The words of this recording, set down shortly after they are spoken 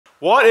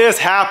What is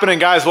happening,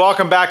 guys?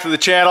 Welcome back to the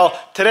channel.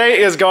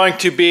 Today is going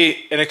to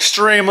be an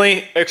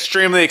extremely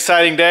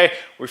exciting day.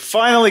 We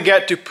finally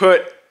get to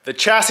put the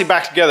chassis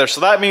back together.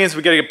 So that means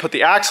we got to put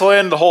the axle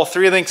in, the whole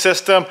 3-link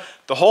system,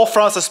 the whole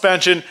front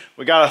suspension.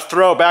 We got to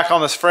throw back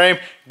on this frame,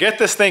 get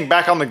this thing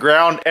back on the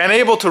ground and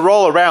able to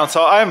roll around.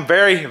 So I'm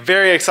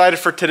very excited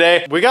for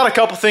today. We got a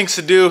couple things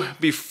to do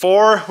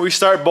before we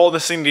start bolting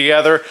this thing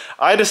together.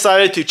 I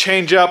decided to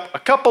change up a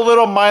couple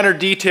little minor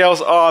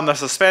details on the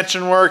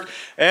suspension work,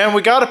 and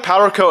we got to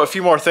powder coat a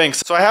few more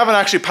things. So I haven't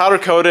actually powder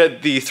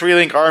coated the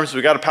 3-link arms.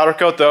 We got to powder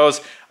coat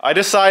those. I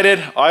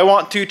decided I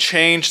want to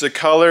change the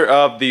color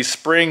of the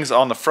springs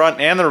on the front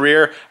and the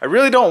rear. I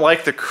really don't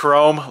like the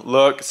chrome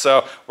look,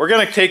 so we're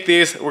gonna take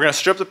these, we're gonna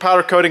strip the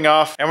powder coating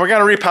off, and we're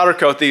gonna re-powder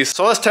coat these.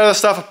 So let's tear this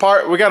stuff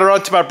apart. We gotta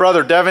run to my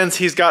brother Devin's.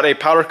 He's got a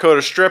powder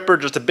coated stripper,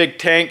 just a big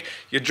tank.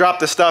 You drop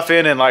the stuff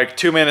in and like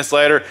 2 minutes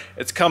later,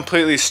 it's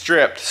completely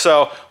stripped.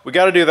 So we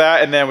gotta do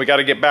that, and then we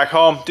gotta get back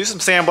home, do some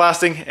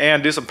sandblasting,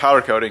 and do some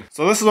powder coating.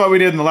 So this is what we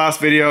did in the last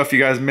video. If you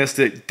guys missed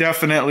it,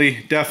 definitely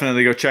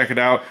go check it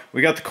out.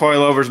 We got the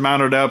coilovers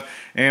mounted up,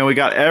 and we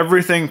got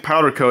everything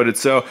powder coated.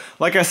 So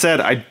like I said,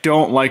 I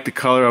don't like the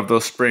color of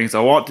those springs. I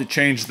want to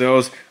change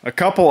those. A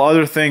couple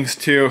other things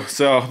too.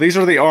 So these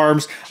are the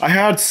arms. I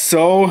had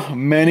so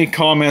many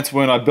comments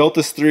when I built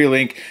this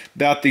 3-link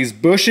that these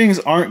bushings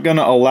aren't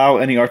gonna allow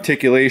any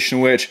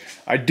articulation, which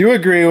I do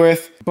agree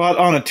with. But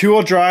on a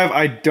 2-wheel drive,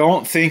 I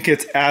don't think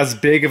it's as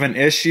big of an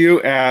issue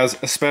as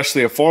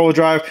especially a 4-wheel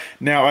drive.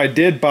 Now, I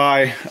did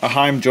buy a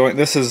Heim joint.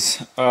 This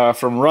is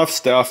from Rough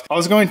Stuff. I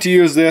was going to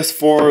use this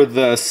for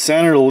the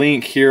center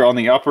link here on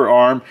the upper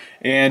arm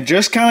and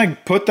just kind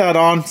of put that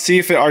on, see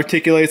if it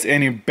articulates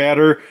any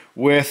better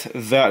with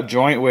that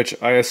joint, which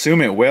I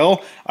assume it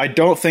will. I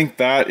don't think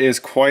that is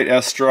quite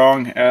as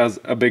strong as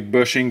a big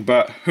bushing,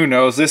 but who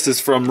knows? This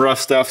is from Rough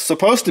Stuff.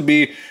 Supposed to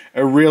be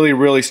a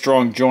really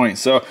strong joint,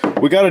 so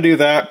we got to do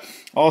that.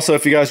 Also,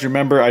 if you guys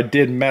remember, I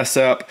did mess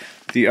up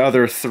the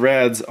other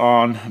threads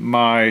on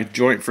my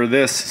joint for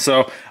this,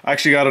 so I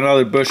actually got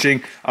another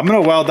bushing. I'm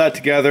gonna weld that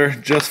together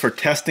just for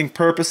testing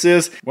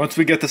purposes. Once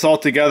we get this all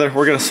together,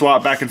 we're gonna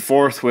swap back and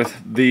forth with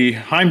the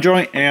Heim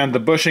joint and the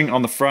bushing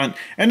on the front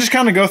and just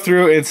kind of go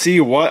through and see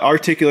what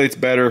articulates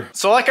better.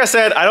 So like I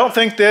said, I don't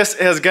think this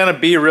is gonna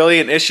be really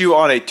an issue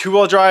on a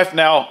 2-wheel drive.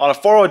 Now on a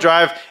 4-wheel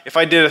drive, if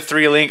I did a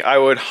 3-link, I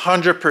would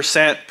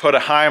 100% put a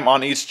Heim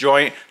on each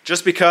joint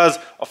just because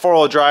a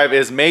 4-wheel drive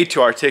is made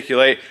to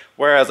articulate.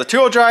 Whereas a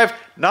 2-wheel drive,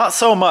 not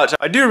so much.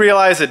 I do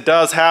realize it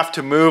does have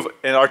to move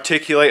and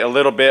articulate a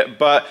little bit,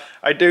 but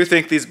I do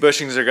think these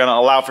bushings are gonna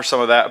allow for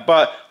some of that.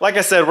 But like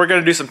I said, we're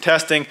gonna do some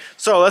testing.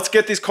 So let's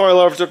get these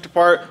coilovers ripped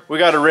apart. We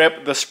gotta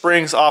rip the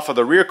springs off of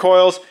the rear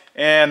coils,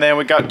 and then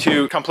we got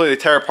to completely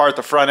tear apart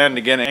the front end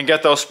again and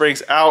get those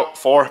springs out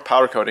for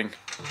powder coating.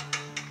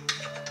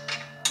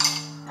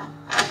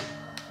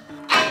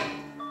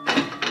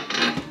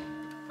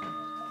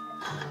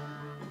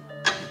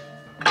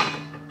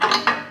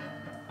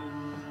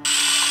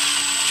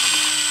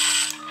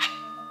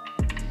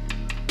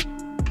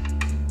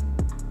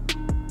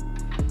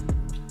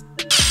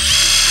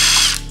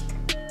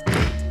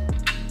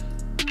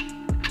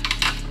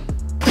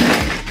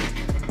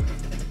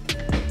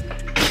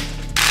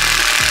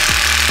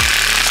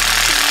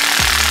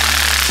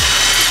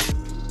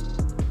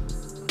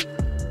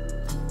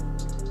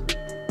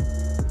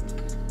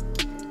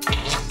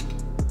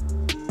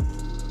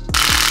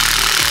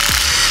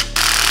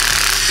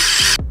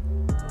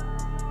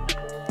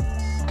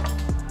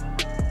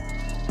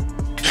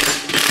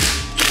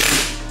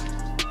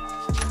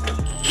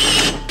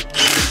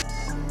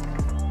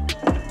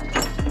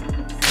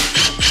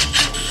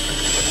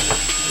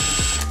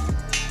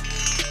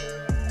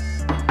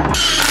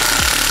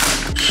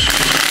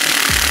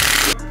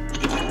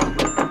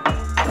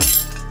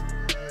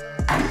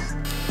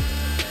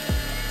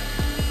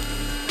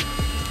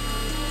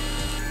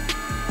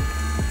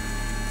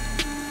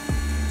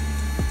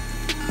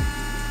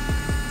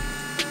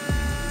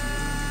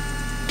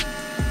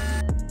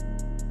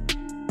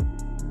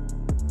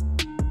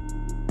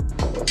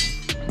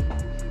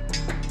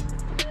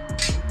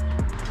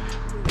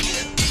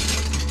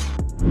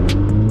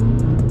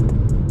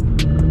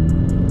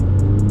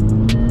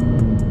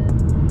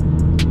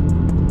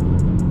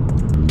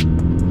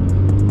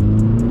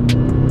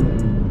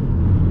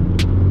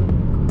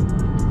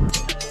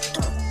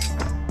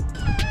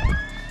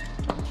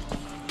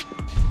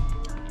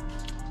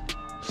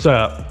 What's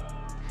up?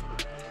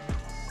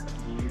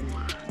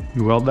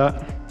 You weld that?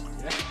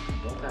 Yeah,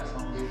 weld that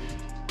son of a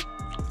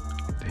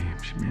bitch.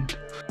 Damn, she meant.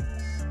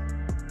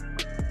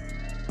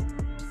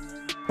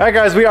 Alright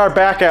guys, we are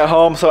back at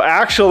home. So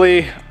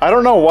actually, I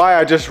don't know why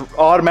I just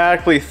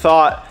automatically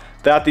thought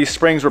that these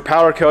springs were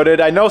powder coated.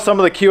 I know some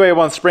of the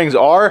QA1 springs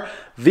are.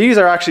 These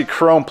are actually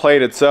chrome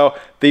plated. So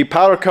the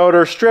powder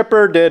coater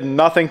stripper did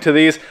nothing to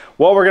these.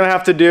 What we're gonna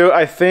have to do,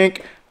 I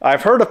think,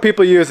 I've heard of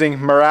people using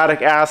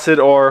muriatic acid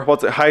or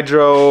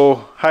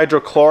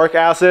hydrochloric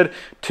acid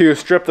to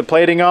strip the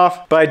plating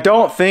off, but I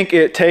don't think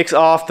it takes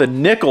off the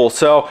nickel.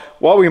 So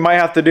what we might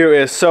have to do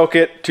is soak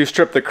it to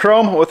strip the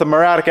chrome with the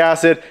muriatic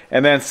acid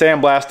and then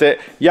sandblast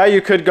it. Yeah,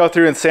 you could go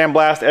through and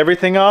sandblast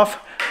everything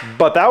off,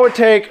 but that would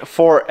take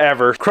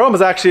forever. Chrome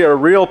is actually a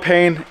real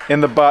pain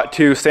in the butt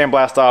to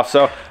sandblast off.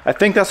 So I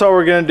think that's what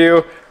we're gonna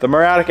do. The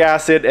muriatic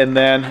acid and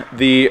then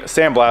the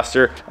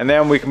sandblaster, and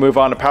then we can move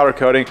on to powder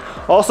coating.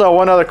 Also,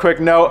 one other quick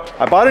note,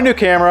 I bought a new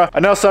camera. I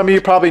know some of you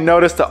probably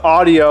noticed the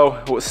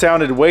audio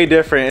sounded way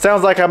different. It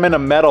sounds like I'm in a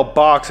metal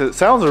box. It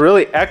sounds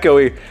really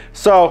echoey.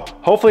 So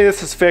hopefully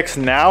this is fixed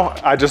now.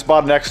 I just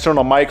bought an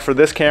external mic for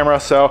this camera,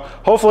 so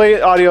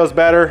hopefully audio is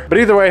better. But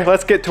either way,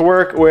 let's get to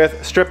work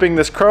with stripping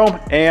this chrome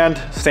and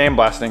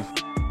sandblasting.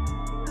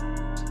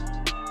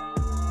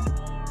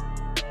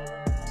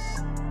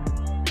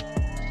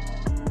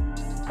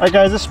 All right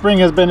guys, this spring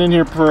has been in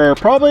here for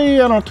probably,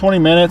 I don't know, 20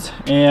 minutes,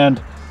 and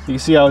you can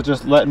see I was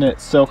just letting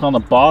it soak on the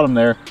bottom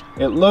there.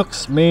 It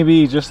looks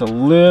maybe just a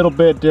little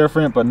bit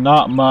different, but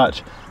not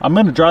much. I'm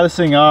gonna dry this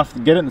thing off,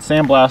 get it in the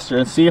sandblaster,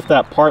 and see if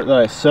that part that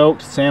I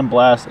soaked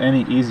sandblasts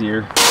any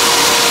easier.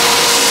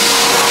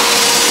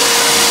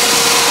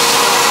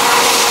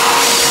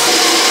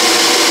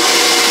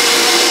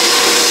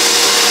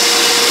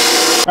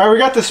 All right, we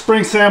got the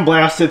spring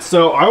sandblasted,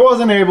 so I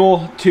wasn't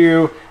able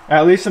to,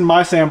 at least in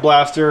my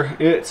sandblaster,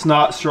 it's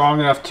not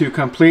strong enough to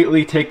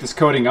completely take this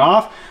coating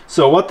off.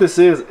 So what this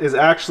is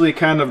actually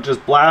kind of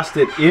just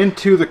blasted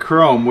into the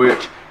chrome,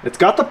 which it's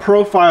got the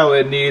profile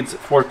it needs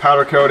for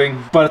powder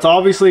coating, but it's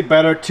obviously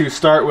better to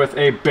start with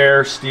a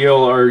bare steel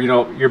or, you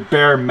know, your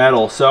bare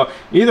metal. So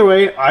either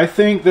way, I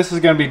think this is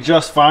gonna be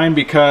just fine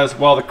because,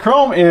 well, the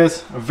chrome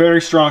is a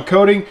very strong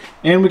coating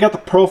and we got the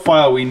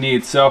profile we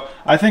need. So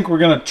I think we're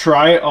gonna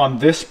try it on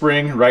this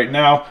spring right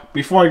now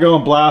before I go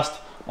and blast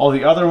all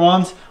the other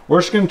ones.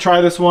 We're just gonna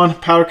try this one,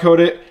 powder coat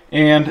it,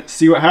 and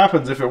see what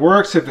happens. If it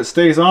works, if it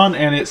stays on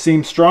and it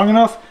seems strong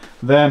enough,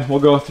 then we'll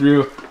go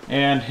through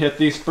and hit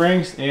these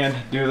springs and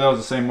do those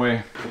the same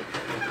way.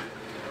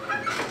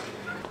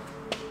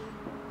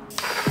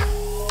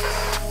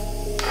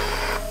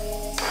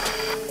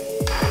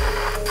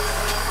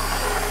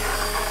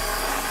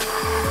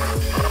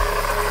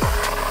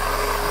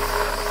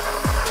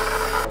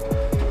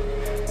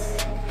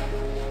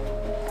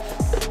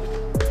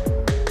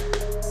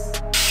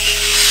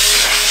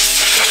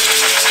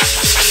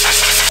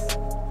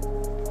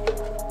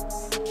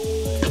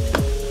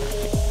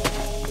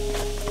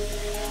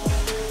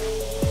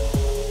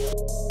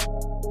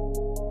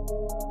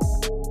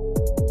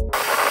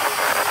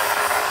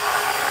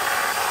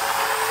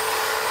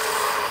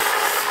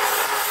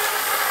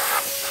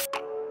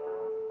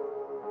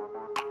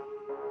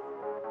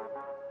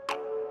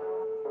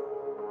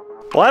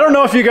 Well, I don't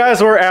know if you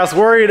guys were as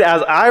worried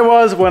as I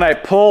was when I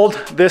pulled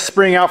this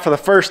spring out for the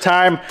first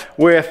time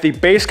with the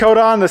base coat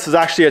on. This is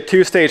actually a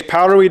 2-stage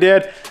powder we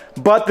did,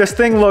 but this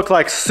thing looked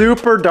like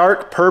super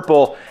dark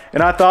purple,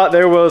 and I thought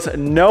there was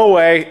no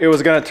way it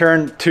was gonna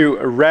turn to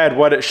red,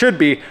 what it should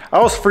be.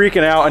 I was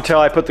freaking out until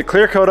I put the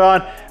clear coat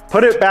on,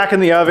 put it back in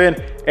the oven,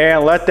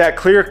 and let that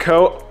clear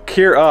coat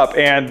cure up,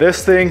 and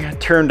this thing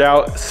turned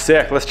out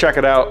sick. Let's check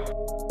it out.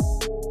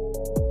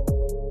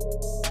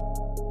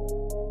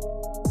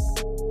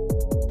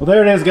 Well,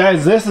 there it is,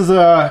 guys. This is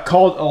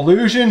called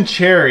Illusion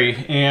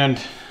Cherry,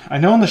 and I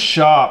know in the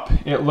shop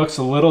it looks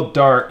a little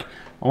dark.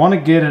 I want to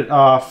get it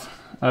off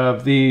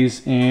of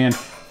these and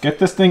get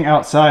this thing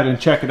outside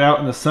and check it out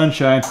in the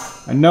sunshine.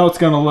 I know it's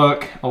going to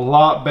look a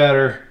lot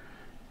better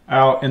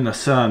out in the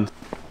sun.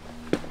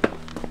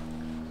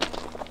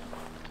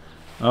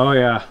 Oh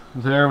yeah,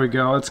 there we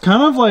go. It's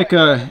kind of like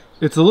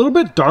it's a little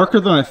bit darker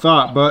than I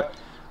thought, but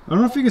I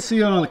don't know if you can see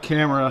it on the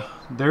camera.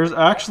 There's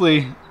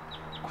actually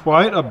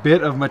quite a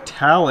bit of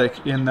metallic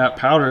in that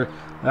powder.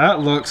 That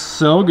looks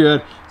so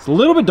good. It's a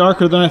little bit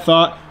darker than I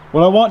thought.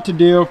 What I want to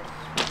do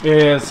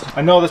is,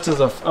 I know this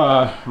is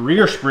a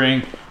rear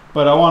spring,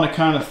 but I want to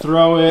kind of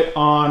throw it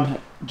on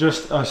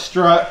just a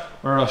strut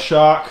or a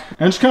shock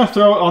and just kind of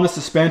throw it on the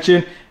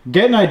suspension,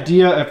 get an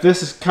idea if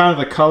this is kind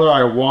of the color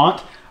I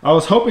want. I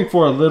was hoping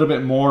for a little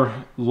bit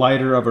more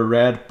lighter of a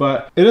red,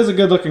 but it is a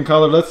good looking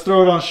color. Let's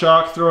throw it on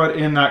shock, throw it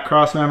in that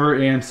cross member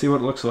and see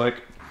what it looks like.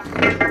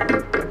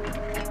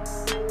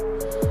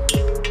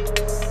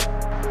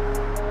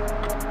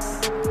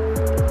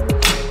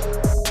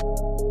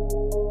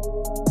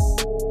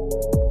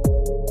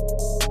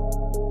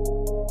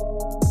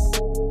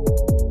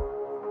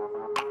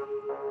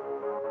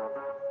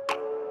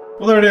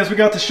 Well, there it is. We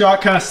got the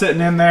shock kind of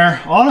sitting in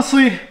there.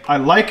 Honestly, I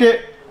like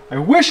it. I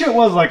wish it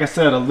was, like I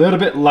said, a little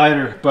bit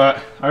lighter,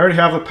 but I already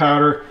have the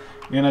powder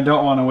and I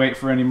don't want to wait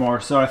for any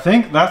more. So I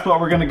think that's what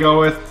we're going to go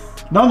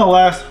with.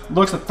 Nonetheless,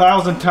 looks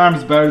 1,000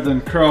 times better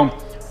than chrome.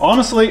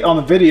 Honestly, on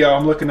the video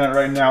I'm looking at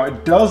right now,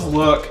 it does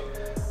look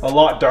a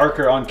lot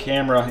darker on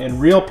camera. In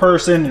real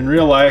person, in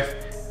real life,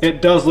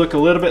 it does look a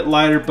little bit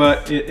lighter,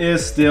 but it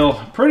is still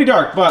pretty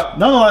dark, but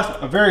nonetheless,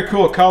 a very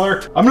cool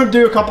color. I'm gonna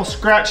do a couple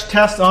scratch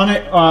tests on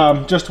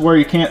it, just where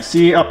you can't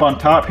see up on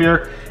top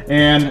here,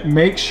 and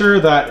make sure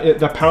that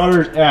the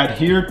powder's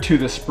adhered to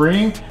the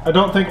spring. I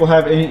don't think we'll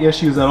have any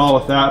issues at all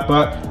with that,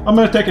 but I'm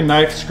gonna take a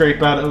knife,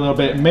 scrape at it a little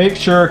bit, make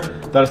sure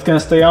that it's gonna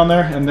stay on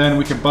there, and then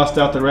we can bust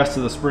out the rest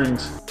of the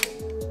springs.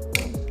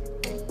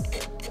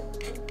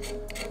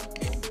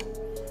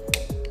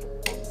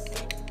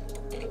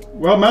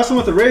 Well, messing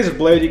with the razor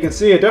blade, you can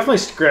see I definitely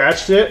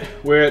scratched it,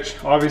 which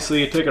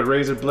obviously you take a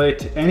razor blade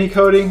to any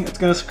coating, it's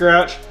gonna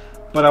scratch,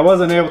 but I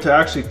wasn't able to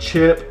actually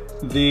chip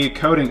the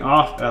coating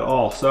off at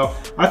all. So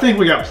I think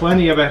we got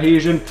plenty of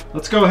adhesion.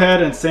 Let's go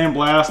ahead and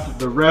sandblast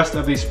the rest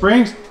of these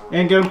springs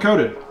and get them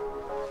coated.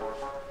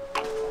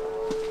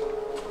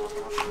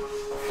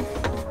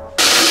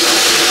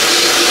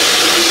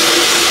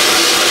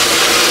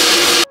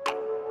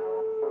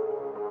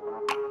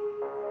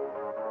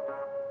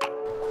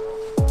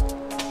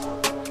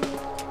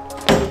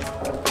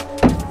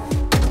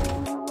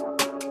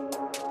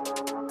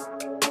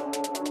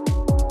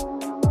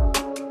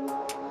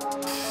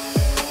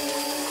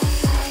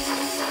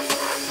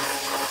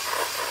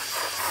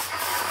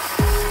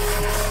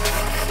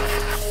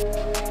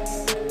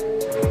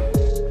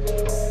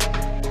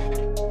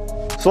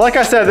 So like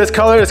I said, this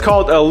color is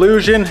called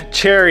Illusion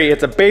Cherry.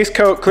 It's a base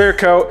coat, clear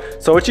coat.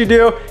 So what you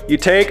do, you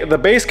take the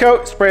base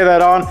coat, spray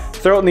that on,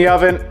 throw it in the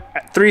oven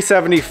at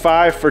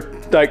 375 for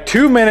like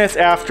 2 minutes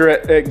after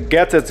it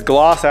gets its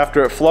gloss,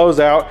 after it flows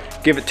out.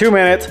 Give it 2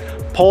 minutes,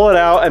 pull it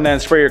out, and then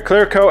spray your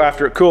clear coat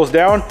after it cools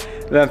down.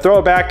 And then throw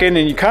it back in,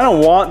 and you kind of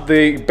want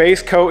the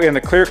base coat and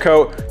the clear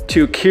coat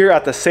to cure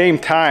at the same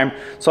time.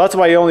 So that's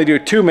why you only do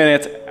 2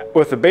 minutes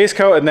with the base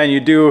coat, and then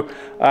you do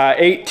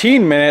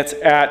 18 minutes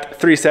at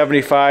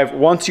 375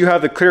 once you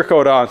have the clear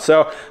coat on.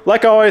 So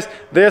like always,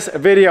 this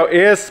video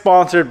is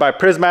sponsored by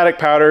Prismatic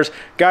Powders.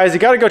 Guys, you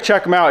got to go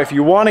check them out. If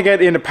you want to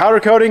get into powder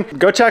coating,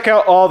 go check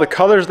out all the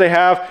colors they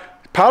have.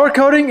 Powder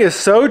coating is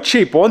so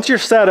cheap. Once you're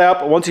set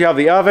up, once you have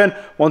the oven,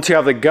 once you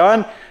have the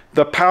gun,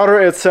 the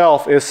powder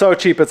itself is so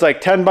cheap. It's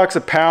like 10 bucks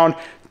a pound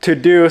to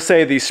do,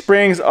 say, these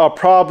springs. I'll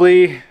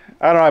probably,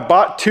 I don't know, I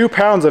bought 2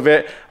 pounds of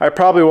it. I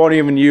probably won't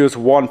even use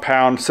 1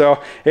 pound.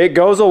 So it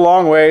goes a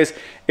long ways.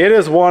 It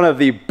is one of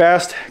the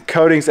best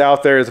coatings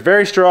out there. It's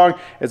very strong,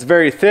 it's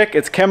very thick,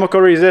 it's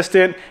chemical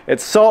resistant,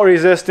 it's salt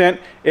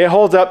resistant. It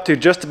holds up to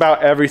just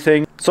about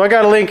everything. So I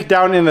got a link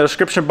down in the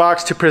description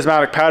box to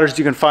Prismatic Powders.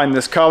 You can find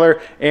this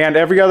color and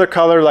every other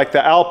color, like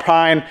the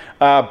Alpine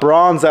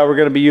bronze that we're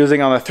gonna be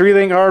using on the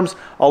 3-link arms.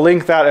 I'll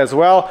link that as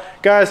well.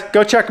 Guys,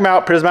 go check them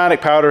out,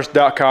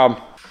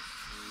 prismaticpowders.com.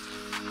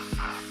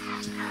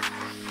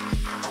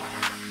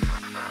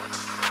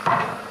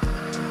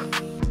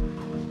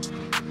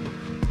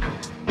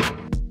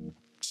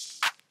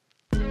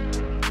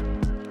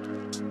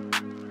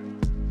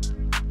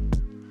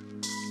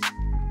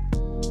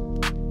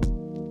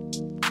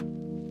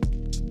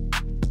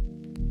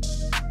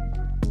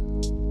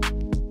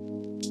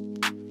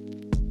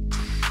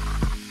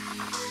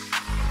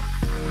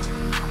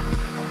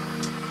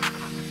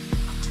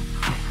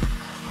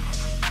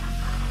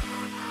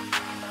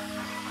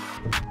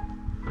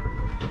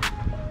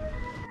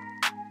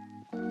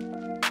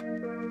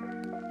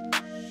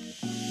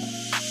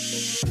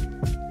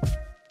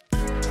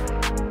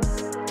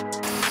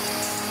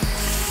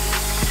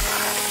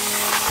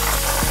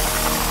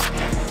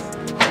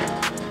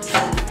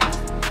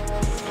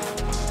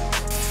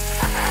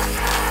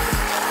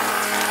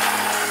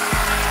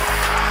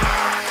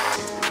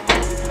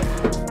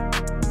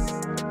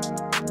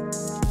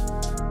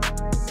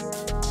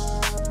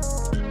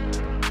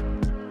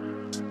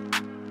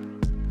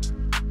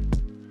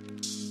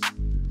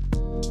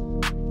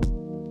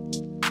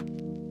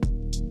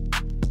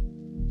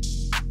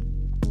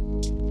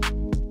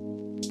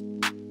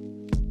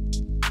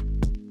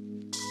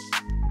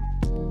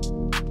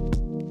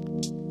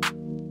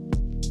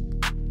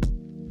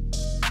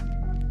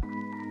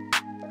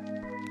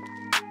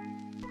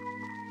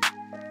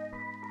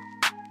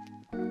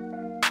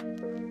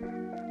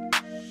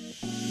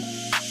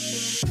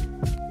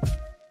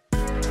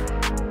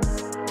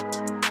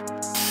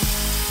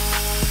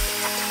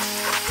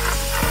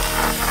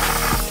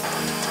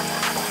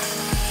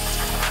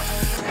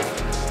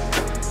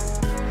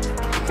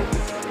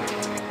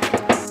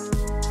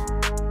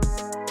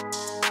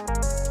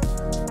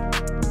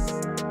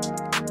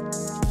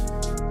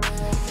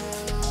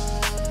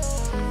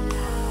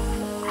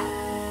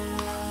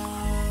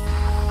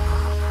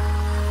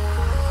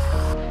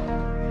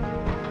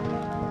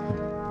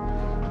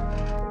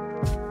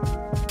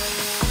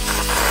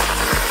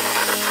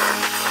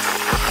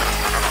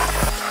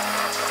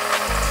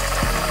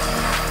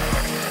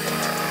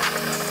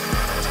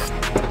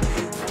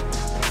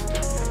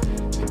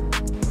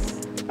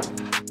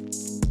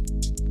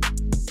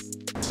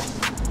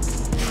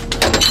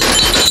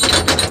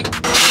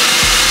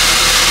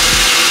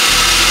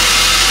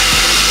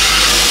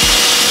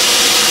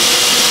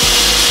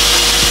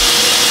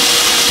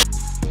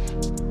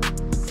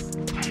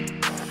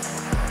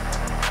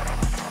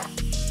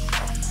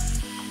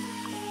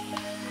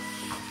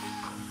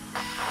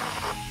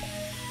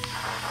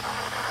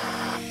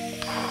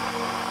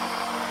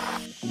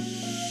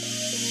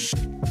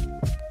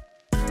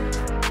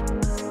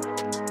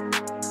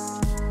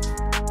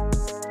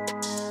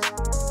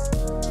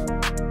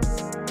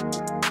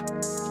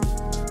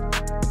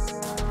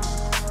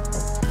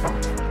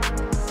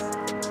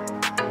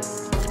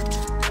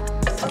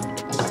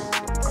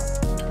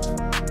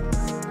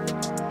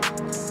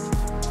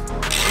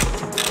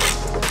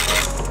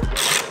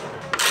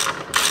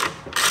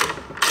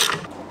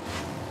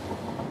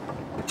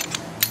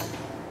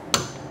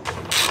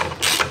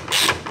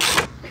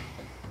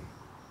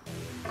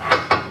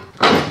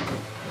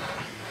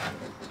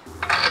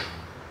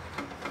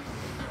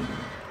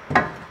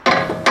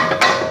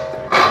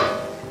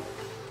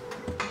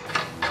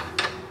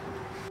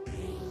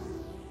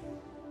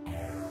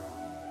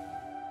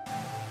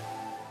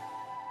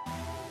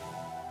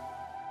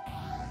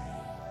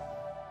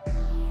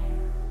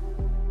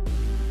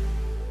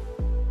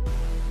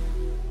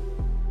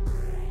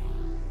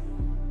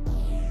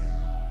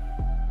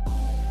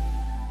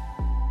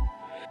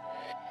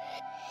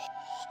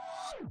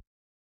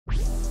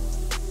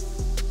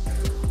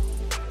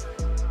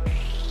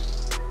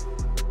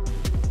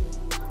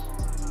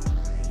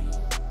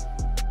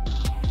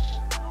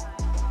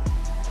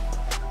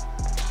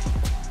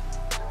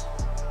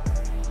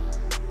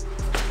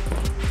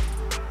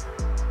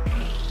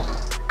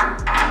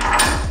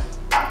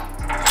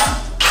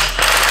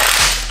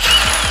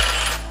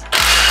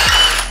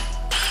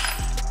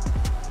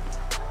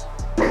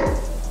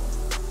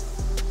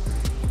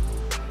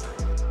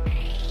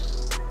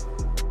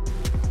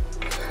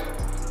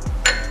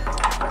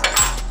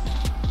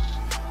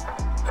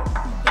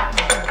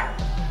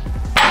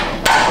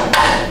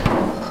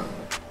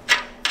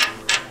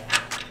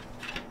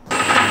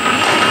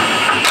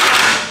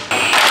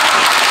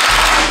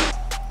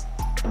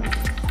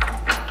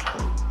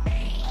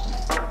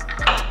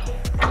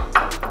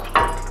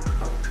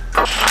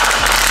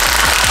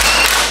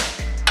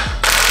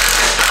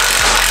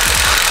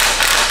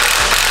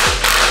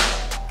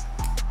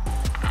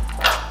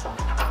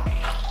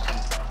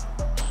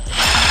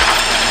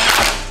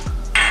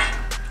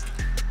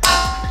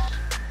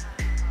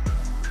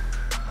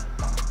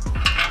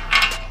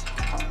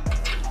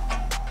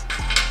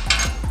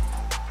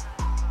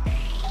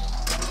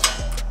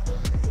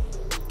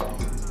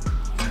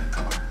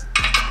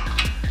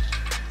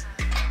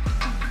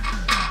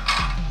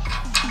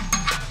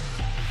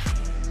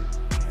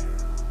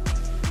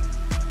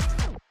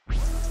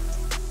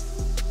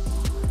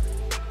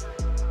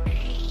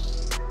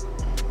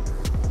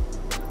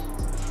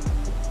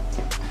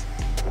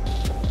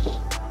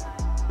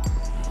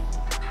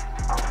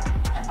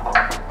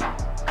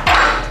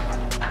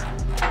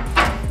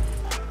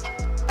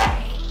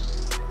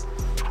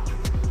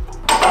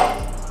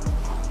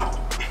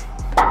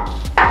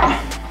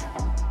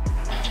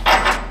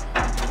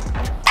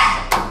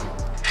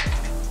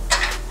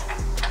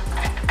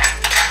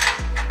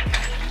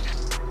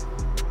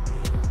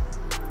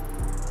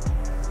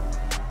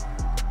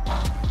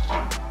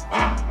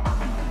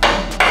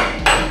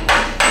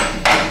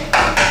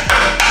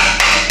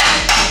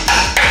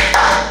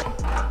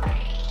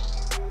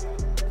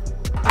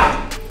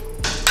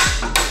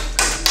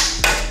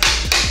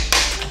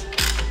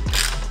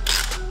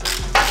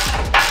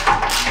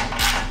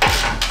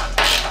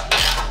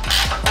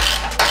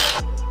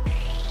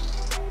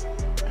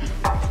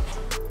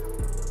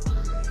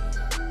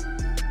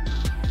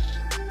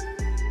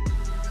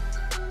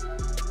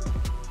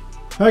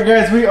 Alright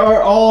guys, we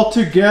are all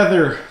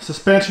together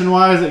suspension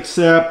wise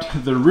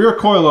except the rear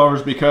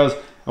coilovers because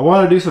I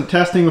want to do some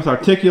testing with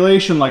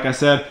articulation. Like I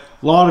said,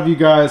 a lot of you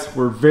guys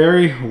were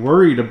very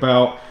worried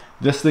about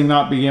this thing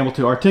not being able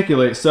to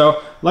articulate.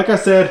 So like I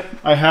said,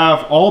 I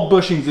have all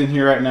bushings in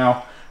here right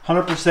now.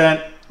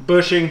 100%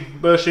 bushing,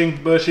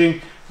 bushing,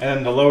 bushing,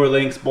 and the lower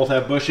links both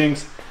have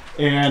bushings.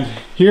 And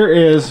here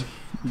is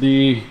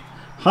the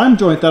heim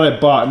joint that I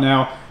bought.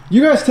 Now,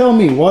 you guys tell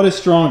me what is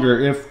stronger,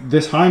 if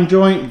this heim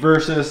joint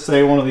versus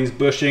say one of these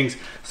bushings,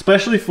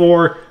 especially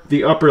for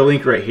the upper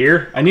link right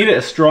here. I need it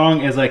as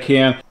strong as I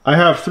can. I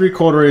have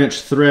 3/4 inch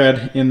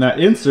thread in that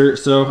insert,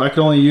 so I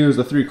can only use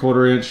a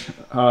 3/4 inch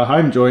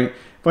heim joint.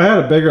 If I had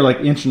a bigger,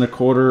 like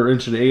 1.25 or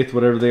 1.125,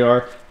 whatever they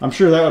are, I'm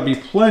sure that would be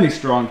plenty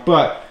strong.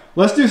 But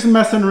let's do some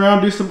messing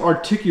around, do some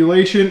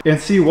articulation, and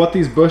see what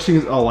these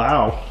bushings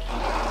allow.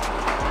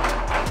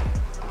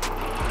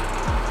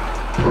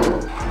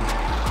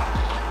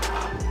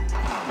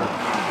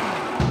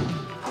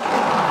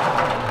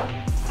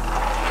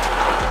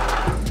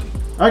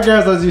 Alright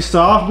guys, as you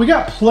saw, we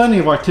got plenty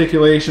of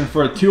articulation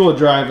for a two-wheel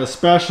drive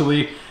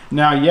especially.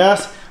 Now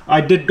yes, I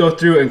did go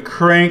through and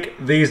crank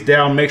these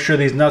down, make sure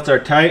these nuts are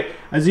tight.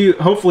 As you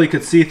hopefully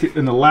could see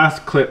in the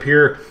last clip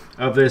here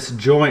of this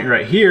joint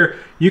right here,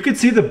 you could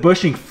see the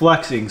bushing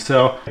flexing.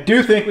 So I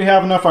do think we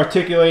have enough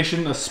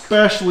articulation,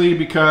 especially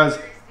because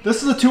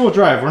this is a two-wheel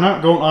drive. We're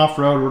not going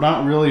off-road, we're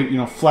not really, you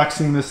know,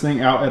 flexing this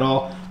thing out at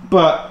all.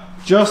 But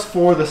just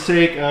for the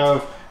sake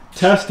of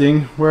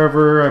testing,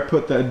 wherever I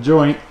put that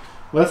joint,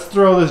 let's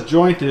throw this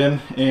joint in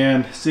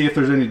and see if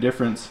there's any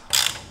difference.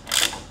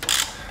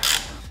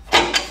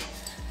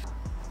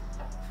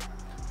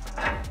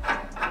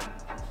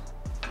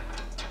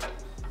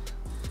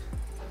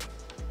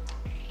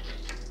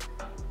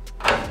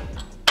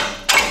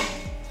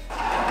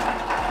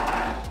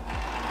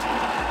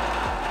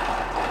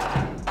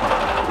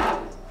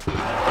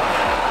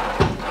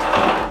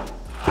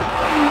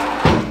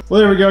 Well,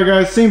 there we go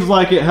guys, seems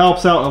like it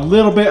helps out a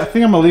little bit. I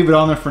think I'm gonna leave it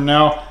on there for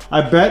now. I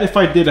bet if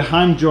I did a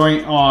heim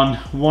joint on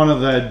one of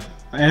the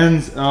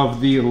ends of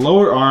the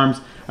lower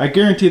arms, I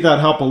guarantee that'd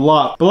help a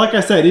lot. But like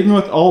I said, even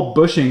with all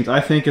bushings,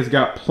 I think it's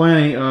got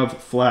plenty of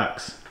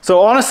flex.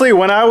 So honestly,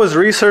 when I was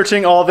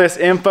researching all this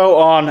info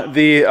on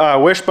the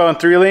Wishbone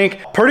 3-link,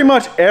 pretty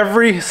much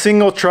every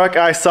single truck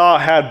I saw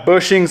had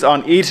bushings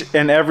on each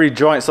and every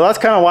joint. So that's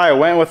kind of why I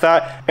went with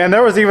that. And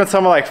there was even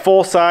some like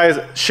full-size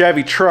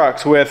Chevy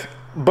trucks with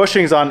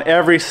bushings on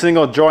every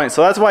single joint,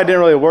 so that's why I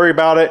didn't really worry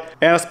about it.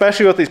 And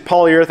especially with these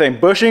polyurethane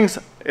bushings,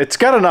 it's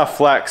got enough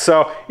flex.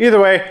 So either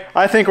way,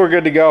 I think we're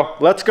good to go.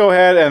 Let's go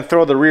ahead and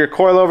throw the rear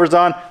coilovers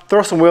on,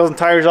 throw some wheels and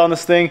tires on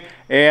this thing,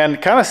 and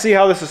kind of see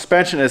how the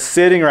suspension is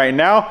sitting right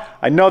now.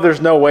 I know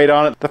there's no weight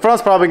on it. The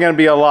front's probably going to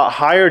be a lot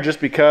higher just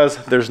because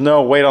there's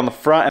no weight on the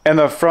front, and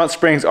the front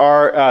springs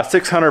are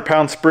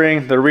 600-pound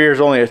spring. The rear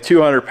is only a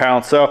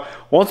 200-pound. So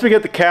once we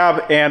get the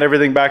cab and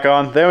everything back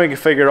on, then we can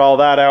figure all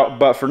that out.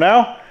 But for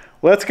now,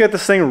 let's get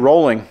this thing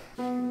rolling.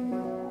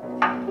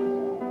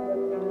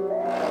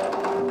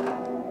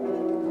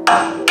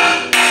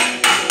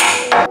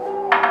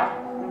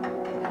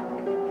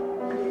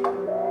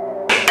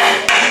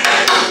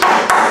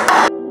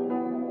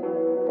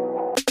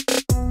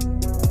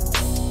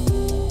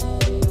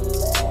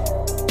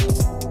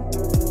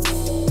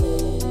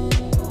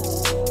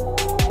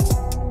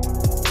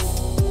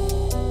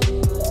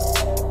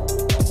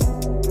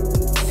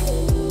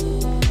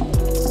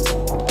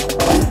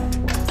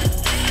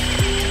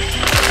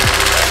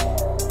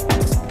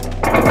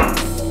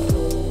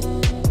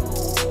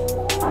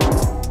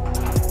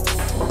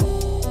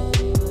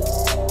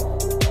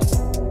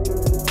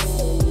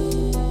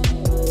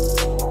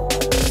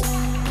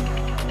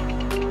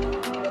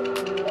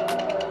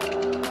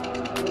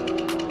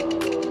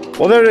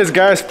 Well, there it is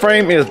guys,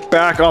 frame is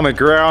back on the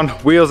ground,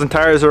 wheels and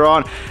tires are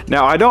on.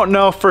 Now I don't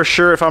know for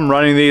sure if I'm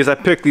running these. I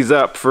picked these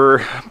up for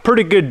a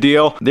pretty good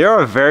deal. They are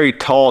a very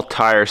tall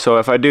tire, so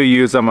if I do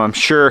use them, I'm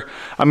sure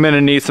I'm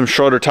gonna need some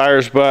shorter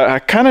tires, but I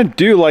kind of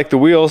do like the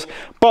wheels,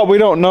 but we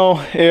don't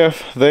know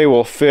if they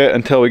will fit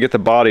until we get the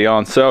body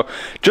on. So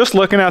just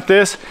looking at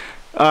this,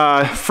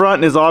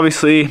 front is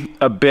obviously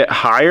a bit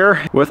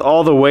higher. With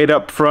all the weight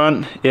up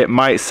front, it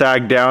might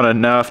sag down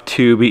enough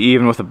to be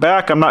even with the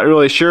back. I'm not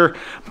really sure,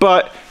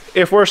 but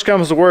if worse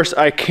comes to worse,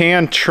 I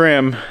can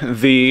trim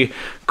the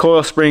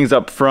coil springs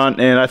up front,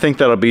 and I think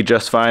that'll be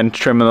just fine,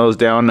 trimming those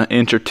down an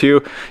inch or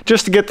two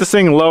just to get this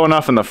thing low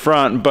enough in the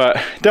front, but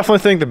definitely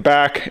think the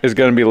back is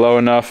going to be low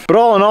enough. But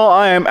all in all,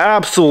 I am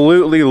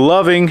absolutely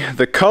loving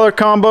the color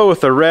combo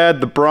with the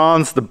red, the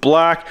bronze, the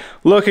black,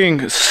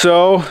 looking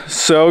so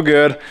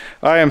good.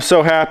 I am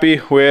so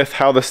happy with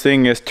how this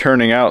thing is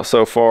turning out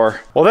so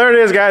far. Well, there it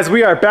is guys,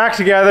 we are back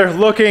together,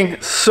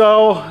 looking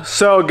so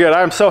good.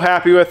 I'm so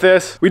happy with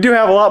this. We do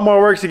have a lot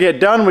more work to get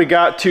done. We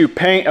got to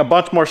paint a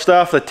bunch more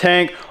stuff, the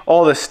tank,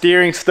 all the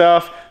steering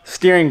stuff,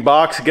 steering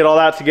box, get all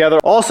that together.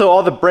 Also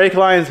all the brake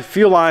lines,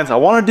 fuel lines, I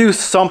want to do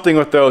something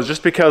with those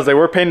just because they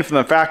were painted from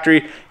the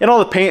factory and all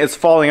the paint is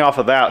falling off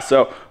of that.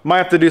 So might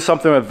have to do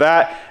something with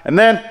that. And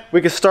then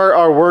we can start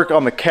our work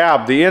on the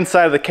cab. The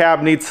inside of the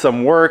cab needs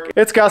some work.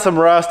 It's got some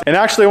rust, and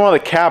actually one of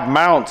the cab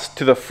mounts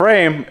to the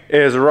frame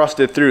is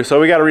rusted through, so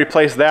we got to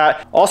replace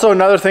that. Also,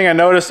 another thing I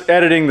noticed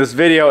editing this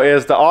video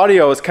is the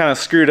audio is kind of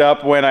screwed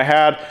up when I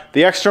had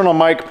the external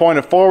mic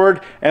pointed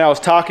forward and I was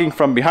talking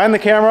from behind the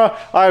camera.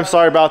 I'm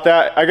sorry about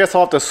that. I guess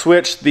I'll have to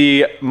switch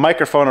the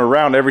microphone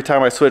around every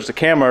time I switch the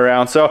camera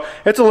around. So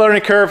it's a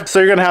learning curve, so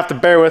you're gonna have to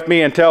bear with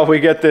me until we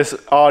get this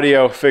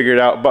audio figured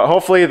out. But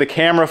hopefully the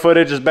camera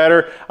footage is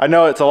better. I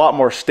know it's a lot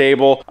more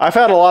stable. I've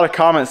had a lot of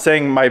comments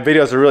saying my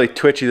videos are really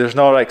twitchy. There's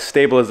no like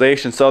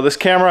stabilization. So this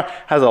camera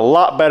has a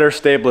lot better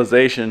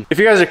stabilization. If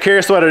you guys are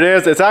curious what it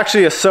is, it's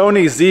actually a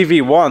Sony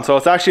ZV-1. So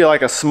it's actually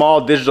like a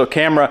small digital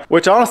camera,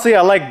 which honestly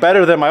I like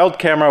better than my old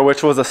camera,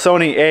 which was a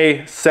Sony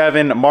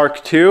A7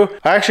 Mark II.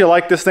 I actually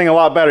like this thing a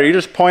lot better. You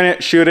just point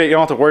it, shoot it, you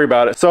don't have to worry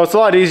about it. So it's a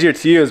lot easier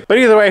to use. But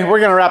either way, we're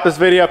gonna wrap this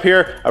video up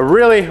here. I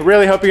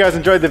really hope you guys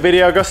enjoyed the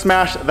video. Go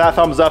smash that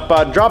thumbs up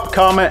button, drop a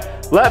comment,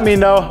 let me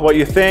know what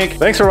you think.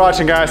 Thanks for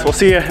watching, guys. We'll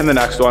see you in the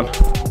next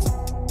one.